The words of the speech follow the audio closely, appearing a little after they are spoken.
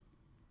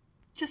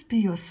Just be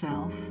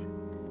yourself,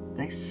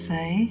 they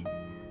say.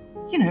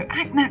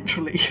 Act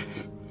naturally.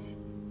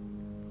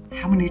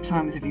 How many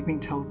times have you been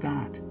told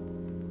that?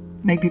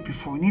 Maybe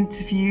before an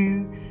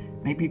interview,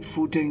 maybe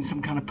before doing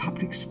some kind of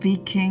public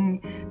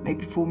speaking,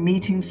 maybe before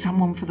meeting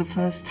someone for the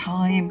first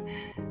time.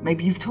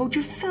 Maybe you've told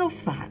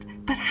yourself that.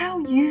 But how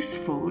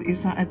useful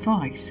is that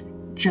advice?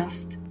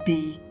 Just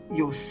be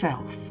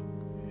yourself.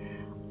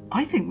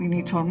 I think we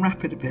need to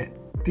unwrap it a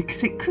bit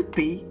because it could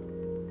be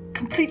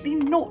completely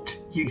not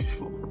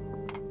useful.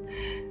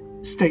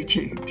 Stay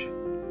tuned.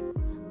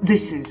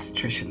 This is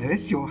Trisha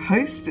Lewis, your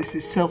host. This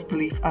is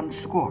Self-Belief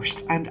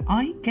Unsquashed, and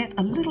I get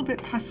a little bit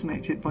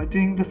fascinated by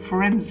doing the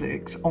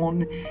forensics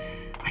on,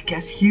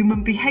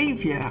 human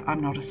behaviour.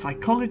 I'm not a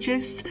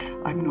psychologist,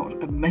 I'm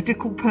not a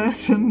medical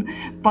person,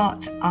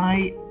 but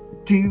I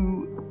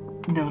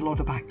do know a lot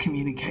about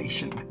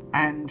communication,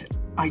 and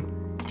I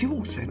do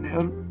also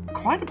know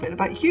quite a bit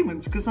about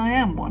humans because I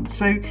am one.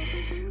 So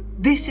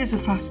this is a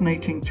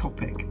fascinating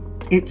topic.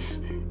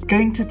 It's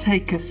going to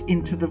take us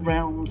into the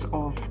realms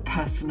of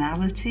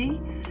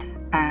personality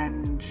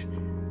and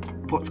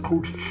what's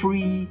called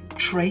free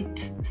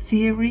trait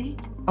theory.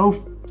 Oh,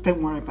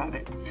 don't worry about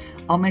it.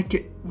 I'll make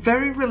it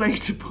very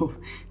relatable.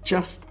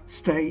 Just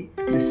stay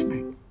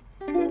listening.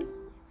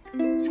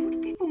 So what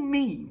do people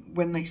mean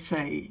when they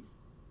say,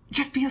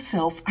 just be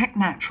yourself, act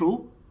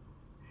natural?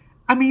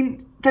 I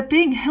mean, they're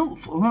being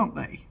helpful, aren't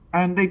they?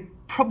 And they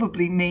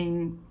probably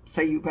mean,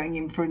 say you're going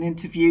in for an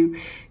interview,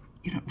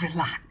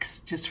 relax,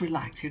 just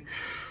relax.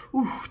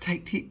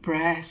 Take deep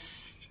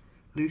breaths,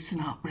 loosen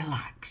up,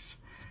 relax.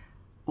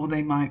 Or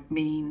they might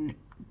mean,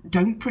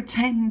 don't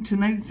pretend to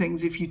know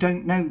things if you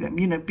don't know them.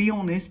 Be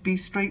honest, be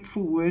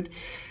straightforward.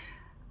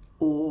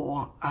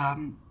 Or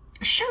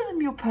show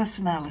them your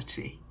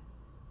personality.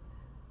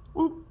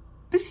 Well,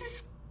 this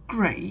is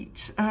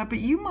great, but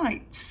you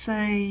might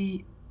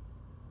say,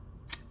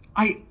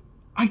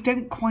 I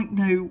don't quite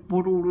know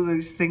what all of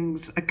those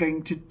things are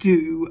going to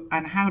do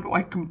and how do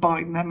I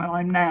combine them, and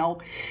I'm now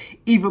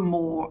even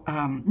more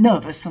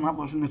nervous than I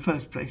was in the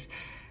first place.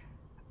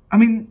 I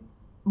mean,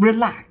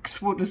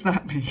 relax, what does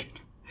that mean?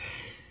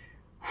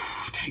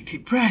 Take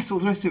deep breaths, all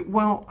the rest of it.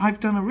 Well,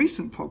 I've done a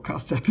recent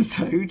podcast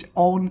episode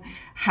on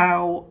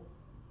how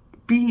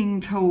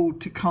being told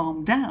to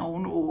calm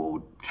down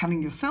or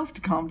telling yourself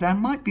to calm down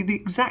might be the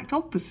exact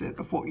opposite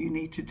of what you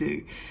need to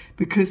do,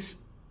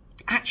 because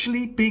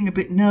actually being a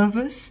bit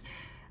nervous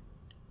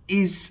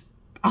is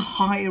a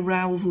high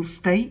arousal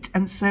state,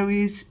 and so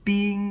is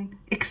being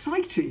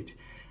excited.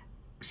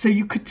 So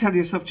you could tell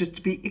yourself just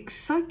to be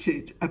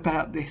excited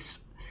about this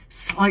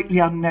slightly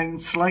unknown,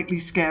 slightly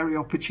scary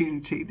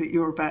opportunity that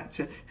you're about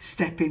to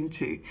step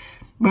into.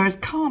 Whereas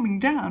calming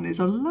down is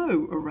a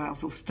low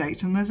arousal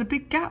state, and there's a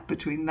big gap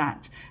between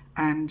that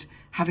and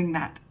having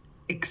that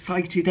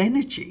excited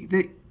energy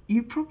that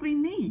you probably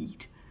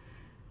need.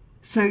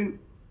 So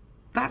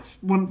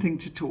that's one thing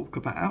to talk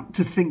about,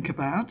 to think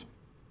about.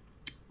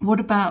 What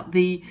about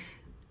the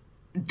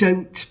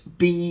don't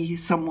be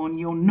someone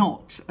you're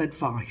not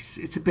advice?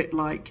 It's a bit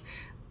like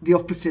the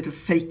opposite of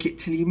fake it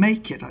till you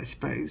make it, I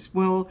suppose.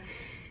 Well,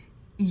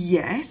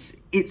 yes,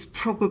 it's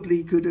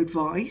probably good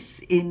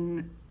advice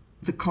in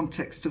the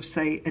context of,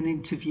 say, an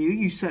interview.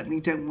 You certainly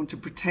don't want to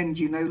pretend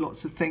you know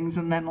lots of things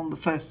and then on the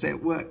first day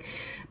at work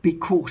be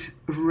caught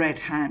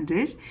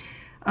red-handed.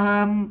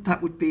 That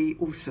would be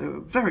also a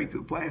very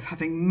good way of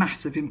having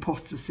massive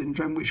imposter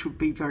syndrome, which would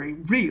be very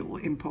real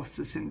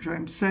imposter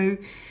syndrome. So,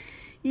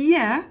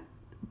 yeah,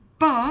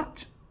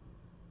 but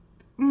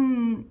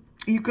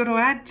you've got to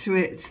add to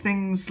it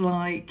things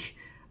like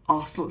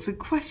ask lots of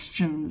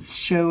questions,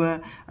 show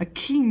a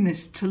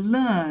keenness to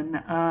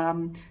learn,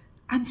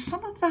 and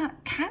some of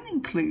that can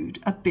include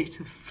a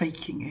bit of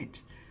faking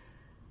it.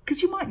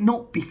 Because you might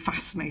not be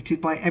fascinated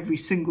by every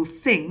single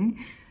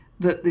thing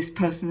that this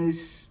person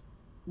is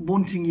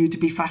wanting you to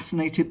be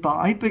fascinated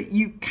by, but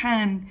you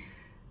can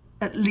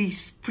at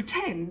least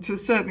pretend to a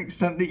certain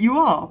extent that you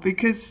are,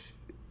 because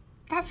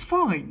that's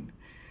fine.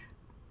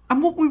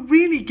 And what we're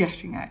really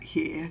getting at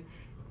here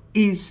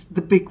is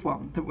the big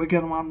one that we're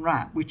going to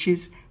unwrap, which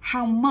is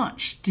how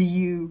much do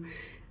you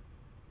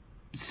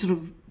sort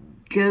of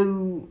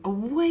go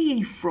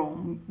away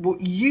from what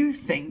you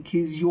think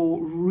is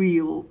your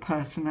real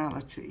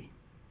personality.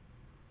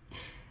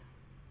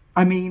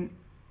 I mean,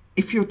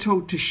 if you're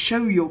told to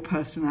show your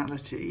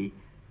personality,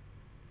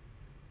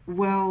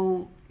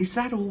 well, is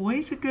that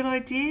always a good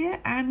idea?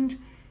 And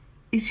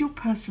is your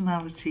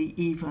personality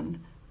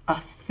even a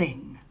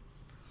thing?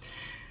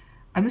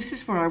 And this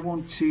is where I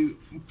want to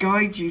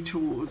guide you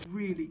towards a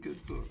really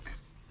good book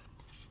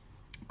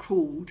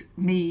called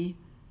Me,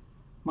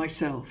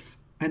 Myself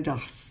and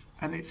Us.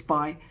 And it's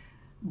by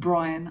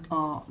Brian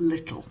R.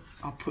 Little.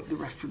 I'll put the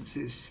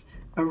references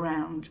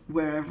around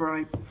wherever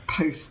I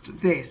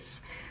post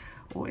this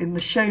or in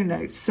the show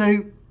notes.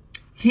 So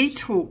he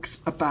talks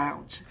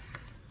about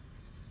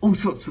all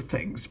sorts of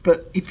things,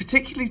 but he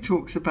particularly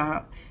talks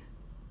about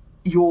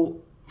your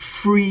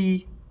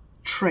free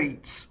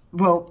traits.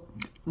 Well,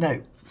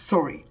 no,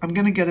 sorry, I'm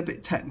going to get a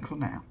bit technical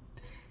now.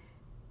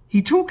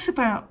 He talks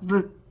about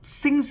the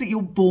things that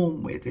you're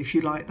born with, if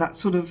you like, that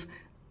sort of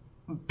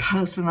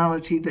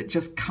personality that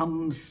just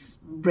comes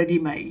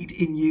ready-made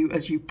in you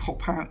as you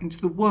pop out into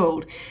the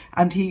world.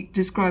 And he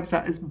describes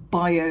that as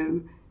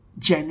biogenic.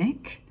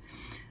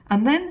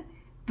 And then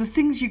the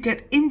things you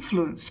get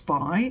influenced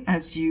by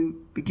as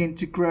you begin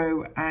to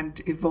grow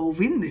and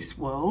evolve in this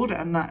world,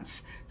 and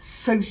that's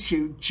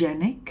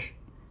sociogenic.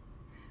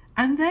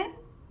 And then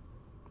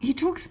he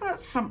talks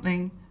about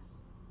something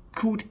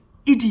called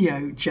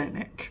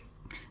idiogenic.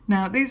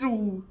 Now, these are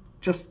all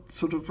just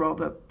sort of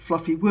rather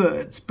fluffy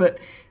words, but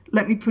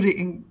let me put it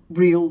in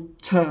real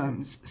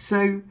terms.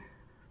 So,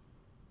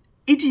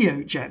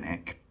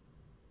 idiogenic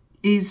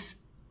is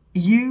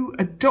you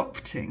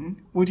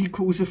adopting what he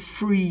calls a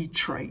free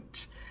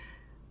trait.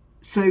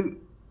 So,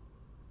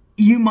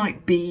 you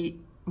might be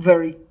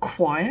very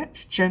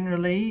quiet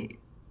generally.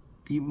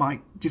 You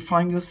might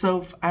define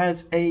yourself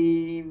as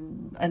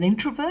an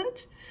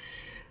introvert.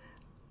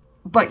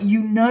 But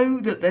you know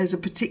that there's a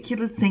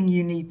particular thing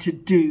you need to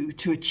do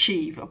to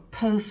achieve a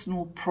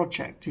personal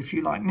project, if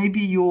you like. Maybe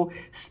you're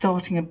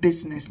starting a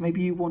business.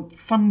 Maybe you want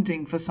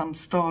funding for some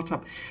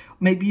startup.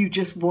 Maybe you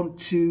just want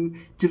to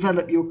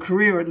develop your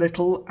career a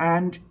little,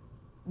 and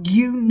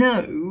you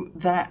know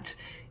that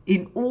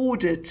in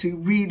order to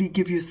really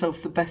give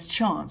yourself the best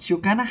chance, you're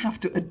going to have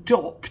to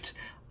adopt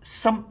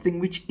something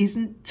which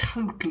isn't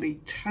totally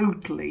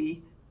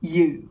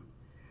you.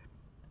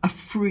 A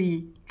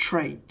free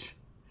trait.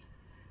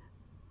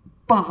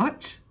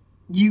 But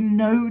you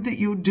know that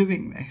you're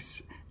doing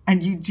this,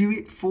 and you do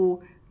it for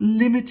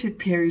limited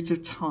periods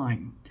of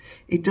time.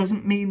 It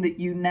doesn't mean that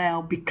you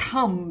now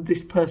become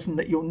this person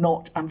that you're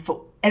not and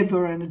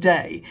forever and a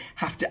day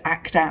have to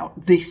act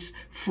out this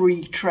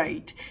free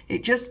trait.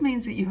 It just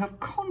means that you have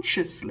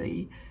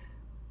consciously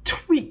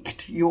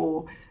tweaked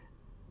your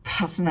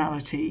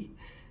personality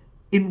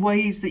in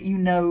ways that you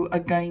know are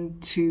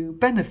going to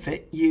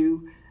benefit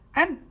you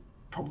and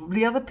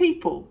probably other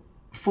people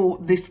for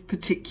this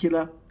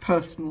particular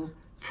personal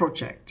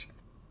project.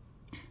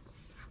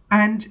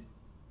 And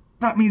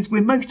that means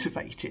we're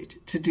motivated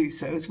to do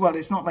so as well.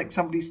 It's not like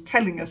somebody's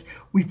telling us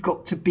we've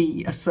got to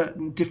be a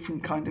certain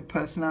different kind of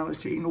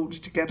personality in order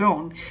to get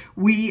on.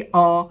 We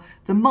are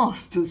the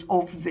masters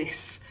of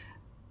this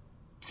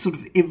sort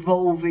of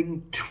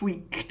evolving,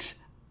 tweaked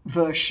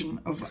version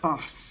of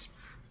us.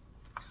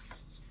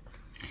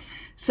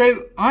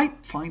 So I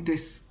find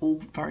this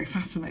all very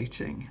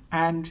fascinating,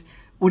 and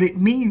what it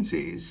means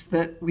is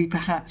that we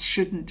perhaps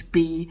shouldn't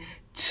be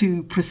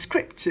too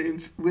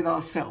prescriptive with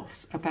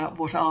ourselves about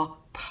what our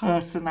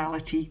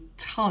personality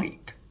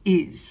type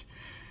is.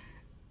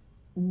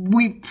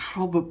 We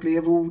probably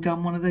have all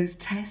done one of those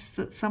tests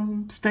at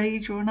some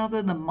stage or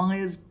another, the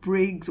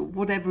Myers-Briggs or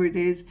whatever it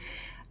is.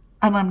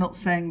 And I'm not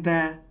saying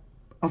they're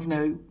of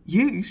no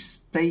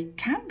use. They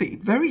can be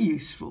very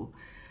useful.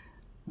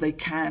 They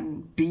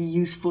can be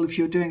useful if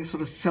you're doing a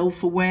sort of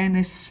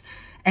self-awareness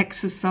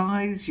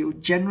exercise, you're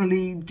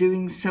generally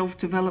doing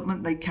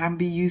self-development. They can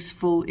be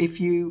useful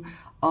if you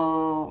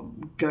are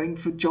going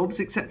for jobs,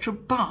 etc.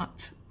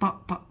 But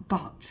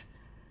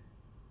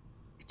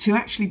to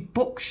actually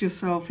box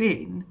yourself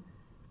in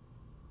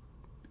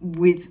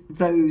with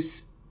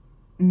those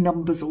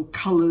numbers or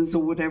colours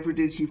or whatever it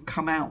is you've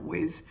come out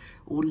with,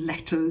 or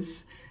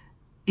letters,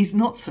 is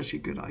not such a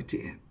good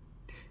idea.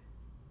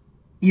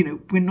 You know,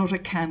 we're not a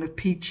can of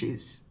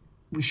peaches.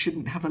 We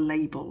shouldn't have a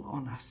label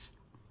on us.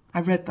 I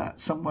read that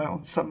somewhere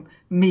on some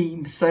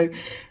meme, so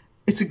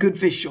it's a good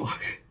visual.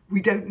 We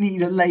don't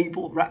need a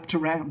label wrapped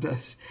around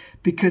us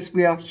because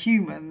we are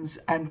humans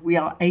and we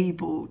are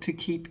able to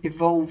keep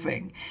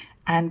evolving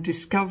and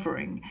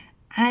discovering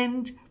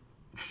and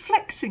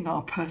flexing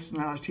our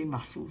personality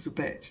muscles a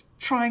bit,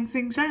 trying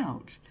things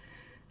out.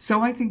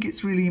 So I think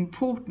it's really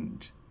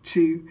important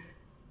to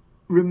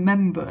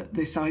remember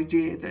this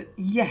idea that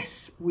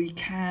yes, we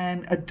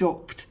can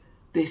adopt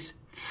this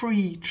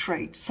free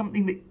trait,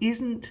 something that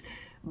isn't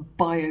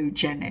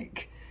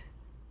biogenic.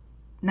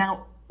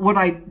 Now, what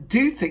I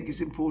do think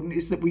is important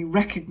is that we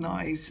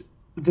recognise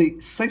the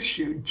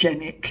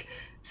sociogenic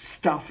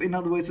stuff, in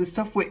other words, the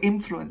stuff we're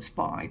influenced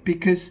by,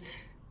 because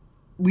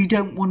we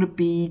don't want to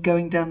be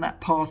going down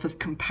that path of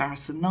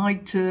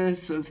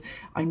comparisonitis, of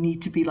I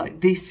need to be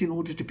like this in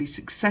order to be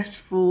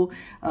successful.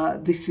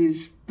 This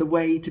is the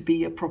way to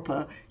be a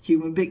proper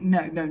human being.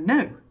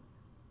 No.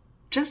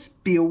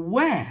 Just be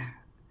aware.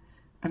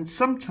 And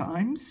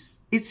sometimes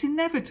it's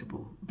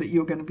inevitable that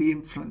you're going to be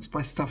influenced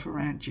by stuff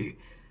around you.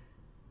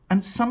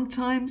 And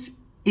sometimes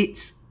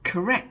it's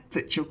correct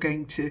that you're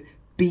going to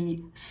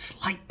be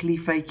slightly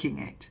faking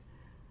it.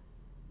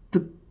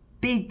 The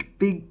big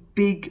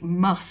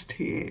must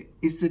here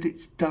is that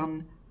it's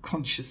done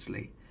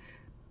consciously.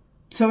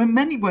 So in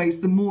many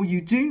ways, the more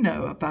you do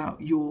know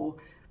about your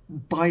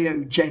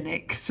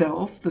biogenic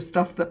self, the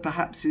stuff that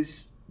perhaps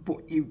is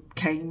what you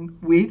came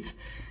with,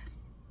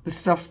 the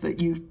stuff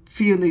that you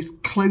feel is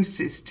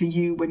closest to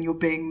you when you're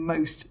being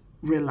most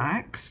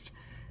relaxed,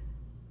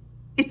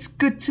 it's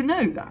good to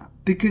know that,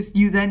 because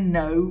you then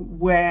know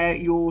where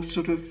you're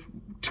sort of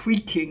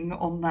tweaking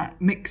on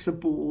that mixer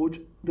board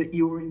that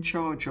you're in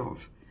charge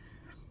of.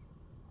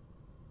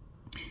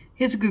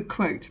 Here's a good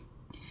quote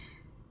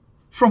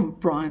from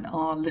Brian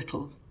R.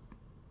 Little.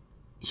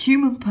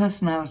 Human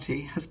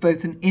personality has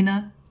both an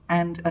inner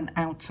and an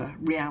outer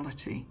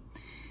reality.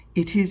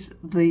 It is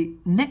the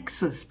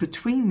nexus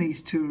between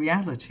these two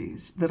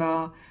realities that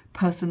our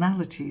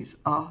personalities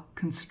are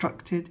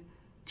constructed,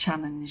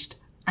 challenged,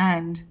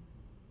 and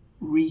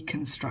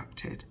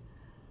reconstructed.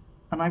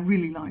 And I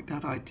really like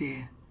that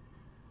idea.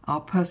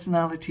 Our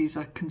personalities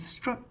are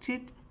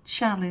constructed,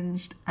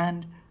 challenged,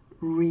 and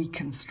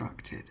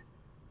reconstructed.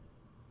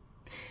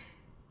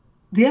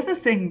 The other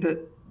thing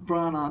that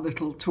Brian R.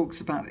 Little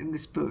talks about in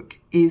this book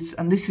is,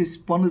 and this is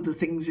one of the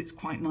things it's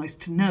quite nice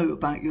to know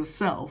about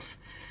yourself,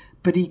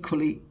 but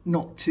equally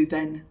not to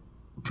then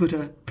put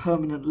a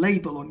permanent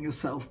label on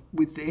yourself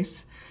with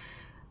this,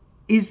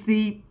 is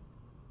the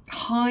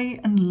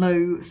high and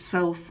low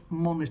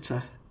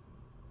self-monitor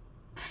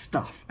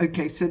stuff.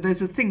 Okay, so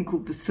there's a thing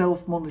called the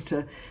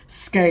self-monitor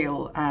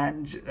scale,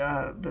 and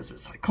there's a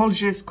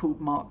psychologist called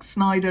Mark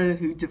Snyder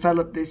who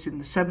developed this in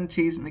the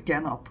 70s, and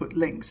again I'll put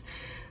links.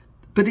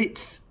 But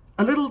it's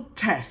a little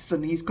test,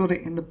 and he's got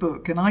it in the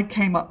book, and I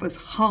came up as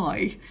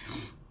high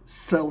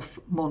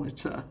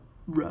self-monitor.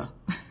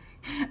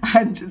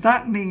 And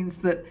that means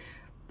that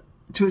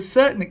to a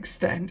certain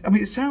extent, I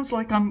mean, it sounds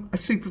like I'm a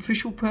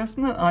superficial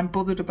person, that I'm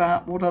bothered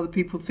about what other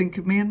people think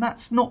of me, and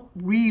that's not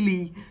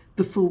really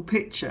the full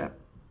picture.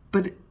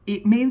 But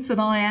it means that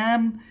I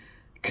am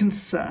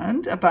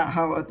concerned about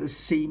how others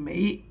see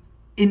me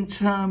in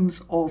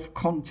terms of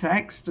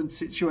context and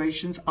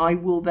situations. I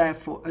will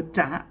therefore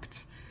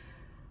adapt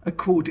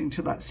according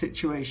to that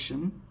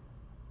situation.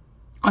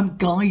 I'm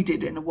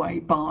guided in a way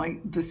by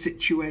the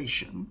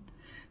situation,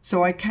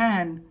 so I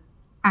can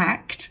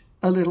act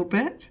a little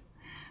bit.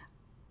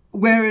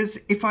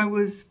 Whereas if I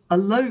was a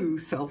low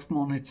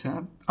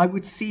self-monitor, I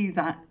would see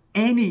that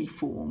any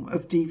form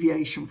of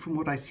deviation from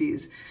what I see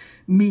as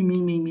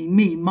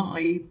me,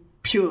 my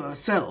pure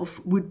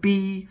self, would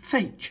be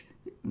fake.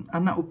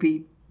 And that would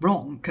be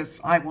wrong,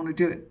 because I want to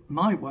do it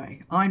my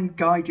way. I'm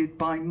guided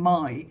by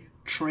my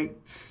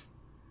traits.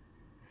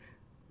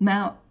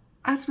 Now,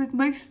 as with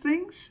most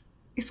things,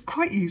 it's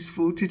quite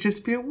useful to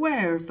just be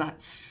aware of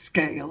that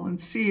scale and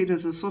see it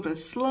as a sort of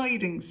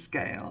sliding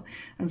scale,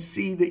 and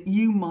see that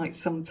you might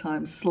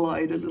sometimes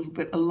slide a little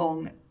bit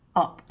along,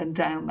 up and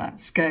down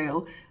that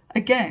scale,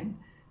 again,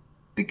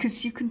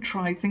 because you can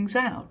try things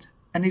out.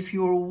 And if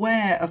you're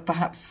aware of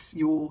perhaps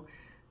your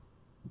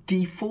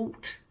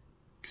default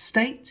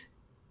state,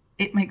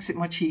 it makes it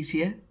much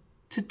easier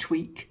to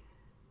tweak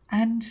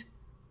and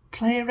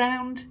play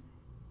around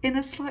in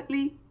a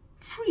slightly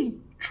free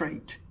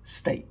trait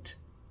state.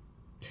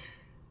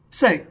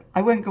 So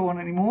I won't go on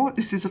anymore.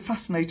 This is a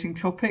fascinating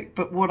topic,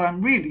 but what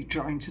I'm really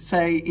trying to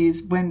say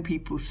is, when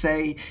people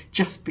say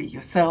just be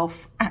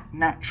yourself, act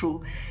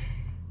natural,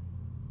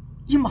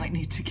 you might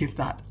need to give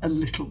that a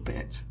little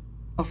bit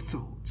of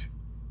thought.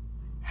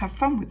 Have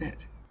fun with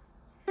it.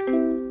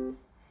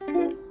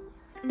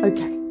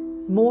 Okay,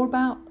 more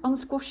about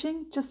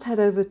unsquashing, just head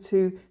over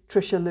to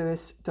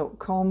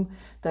trishalewis.com.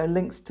 There are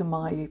links to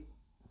my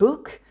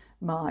book,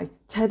 my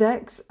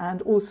TEDx,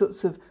 and all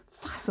sorts of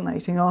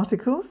fascinating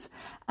articles.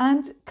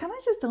 And can I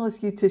just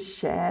ask you to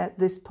share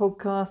this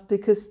podcast,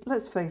 because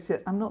let's face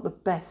it, I'm not the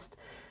best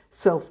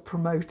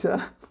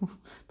self-promoter.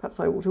 Perhaps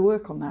I ought to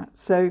work on that.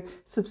 So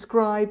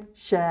subscribe,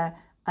 share,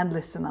 and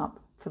listen up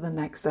for the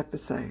next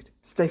episode.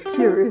 Stay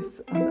curious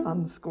and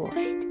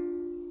unsquashed.